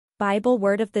Bible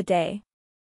Word of the Day.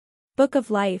 Book of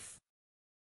Life.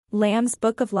 Lamb's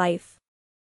Book of Life.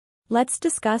 Let's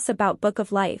discuss about Book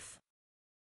of Life.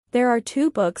 There are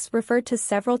two books referred to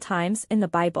several times in the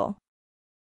Bible.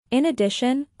 In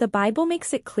addition, the Bible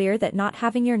makes it clear that not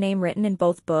having your name written in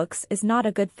both books is not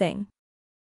a good thing.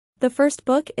 The first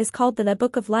book is called the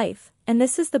Book of Life, and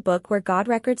this is the book where God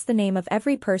records the name of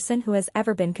every person who has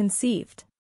ever been conceived.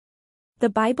 The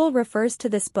Bible refers to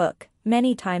this book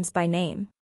many times by name.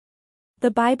 The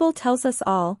Bible tells us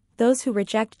all, those who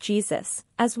reject Jesus,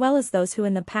 as well as those who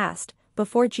in the past,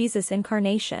 before Jesus'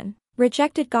 incarnation,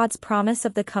 rejected God's promise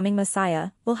of the coming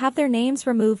Messiah, will have their names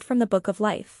removed from the Book of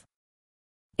Life.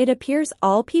 It appears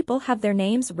all people have their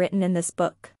names written in this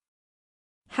book.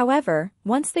 However,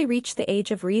 once they reach the age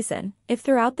of reason, if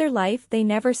throughout their life they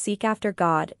never seek after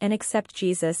God and accept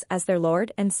Jesus as their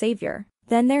Lord and Savior,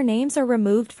 then their names are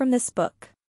removed from this book.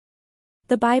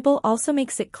 The Bible also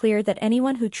makes it clear that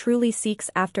anyone who truly seeks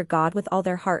after God with all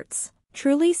their hearts,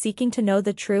 truly seeking to know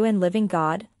the true and living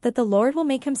God, that the Lord will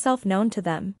make himself known to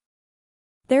them.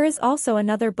 There is also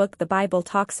another book the Bible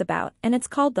talks about, and it's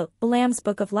called the Lamb's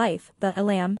Book of Life. The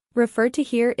Lamb referred to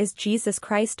here is Jesus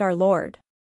Christ our Lord.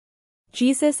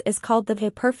 Jesus is called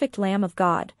the perfect Lamb of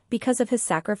God, because of his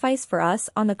sacrifice for us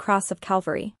on the cross of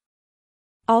Calvary.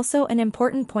 Also, an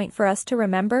important point for us to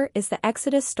remember is the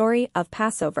Exodus story of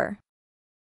Passover.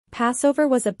 Passover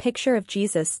was a picture of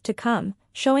Jesus to come,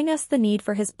 showing us the need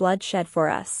for his blood shed for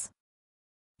us.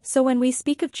 So when we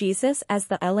speak of Jesus as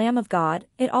the Lamb of God,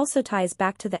 it also ties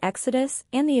back to the Exodus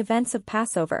and the events of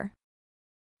Passover.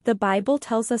 The Bible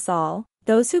tells us all,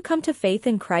 those who come to faith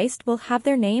in Christ will have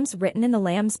their names written in the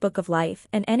Lamb's Book of Life,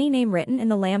 and any name written in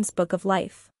the Lamb's Book of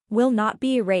Life will not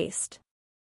be erased.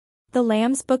 The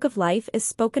Lamb's Book of Life is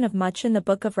spoken of much in the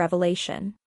book of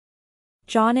Revelation.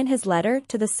 John in his letter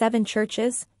to the 7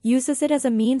 churches uses it as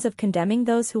a means of condemning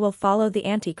those who will follow the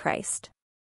Antichrist.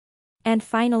 And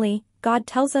finally, God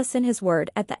tells us in his word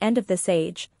at the end of this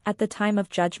age, at the time of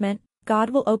judgment, God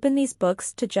will open these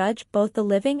books to judge both the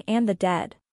living and the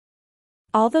dead.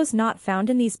 All those not found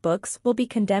in these books will be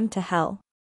condemned to hell.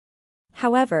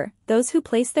 However, those who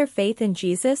place their faith in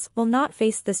Jesus will not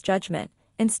face this judgment.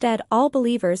 Instead, all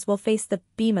believers will face the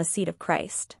Bema seat of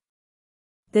Christ.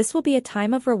 This will be a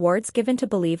time of rewards given to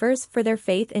believers for their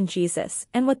faith in Jesus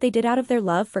and what they did out of their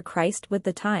love for Christ with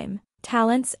the time,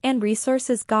 talents, and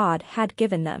resources God had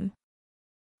given them.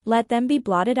 Let them be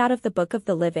blotted out of the book of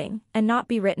the living, and not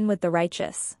be written with the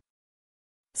righteous.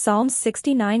 Psalms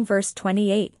 69 verse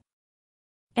 28.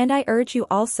 And I urge you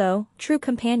also, true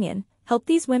companion, help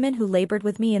these women who labored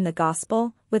with me in the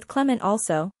gospel, with Clement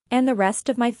also, and the rest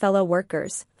of my fellow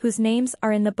workers, whose names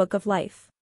are in the book of life.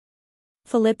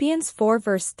 Philippians 4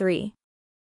 verse 3.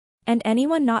 And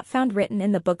anyone not found written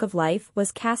in the book of life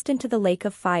was cast into the lake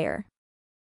of fire.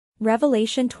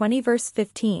 Revelation 20 verse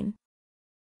 15.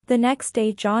 The next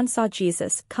day John saw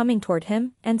Jesus coming toward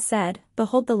him, and said,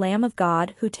 Behold the Lamb of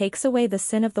God who takes away the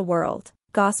sin of the world.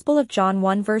 Gospel of John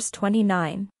 1 verse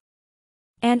 29.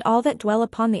 And all that dwell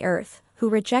upon the earth, who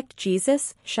reject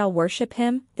Jesus, shall worship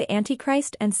him, the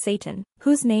Antichrist and Satan,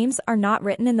 whose names are not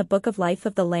written in the book of life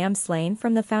of the Lamb slain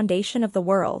from the foundation of the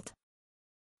world.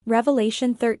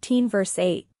 Revelation 13 verse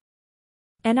 8.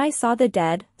 And I saw the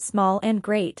dead, small and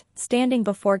great, standing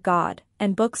before God,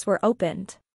 and books were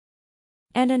opened.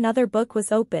 And another book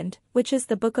was opened, which is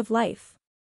the book of life.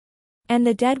 And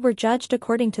the dead were judged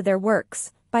according to their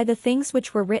works, by the things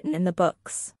which were written in the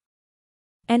books.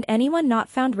 And anyone not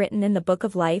found written in the book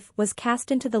of life was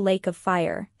cast into the lake of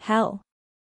fire, hell.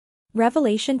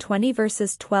 Revelation 20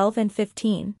 verses 12 and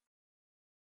 15.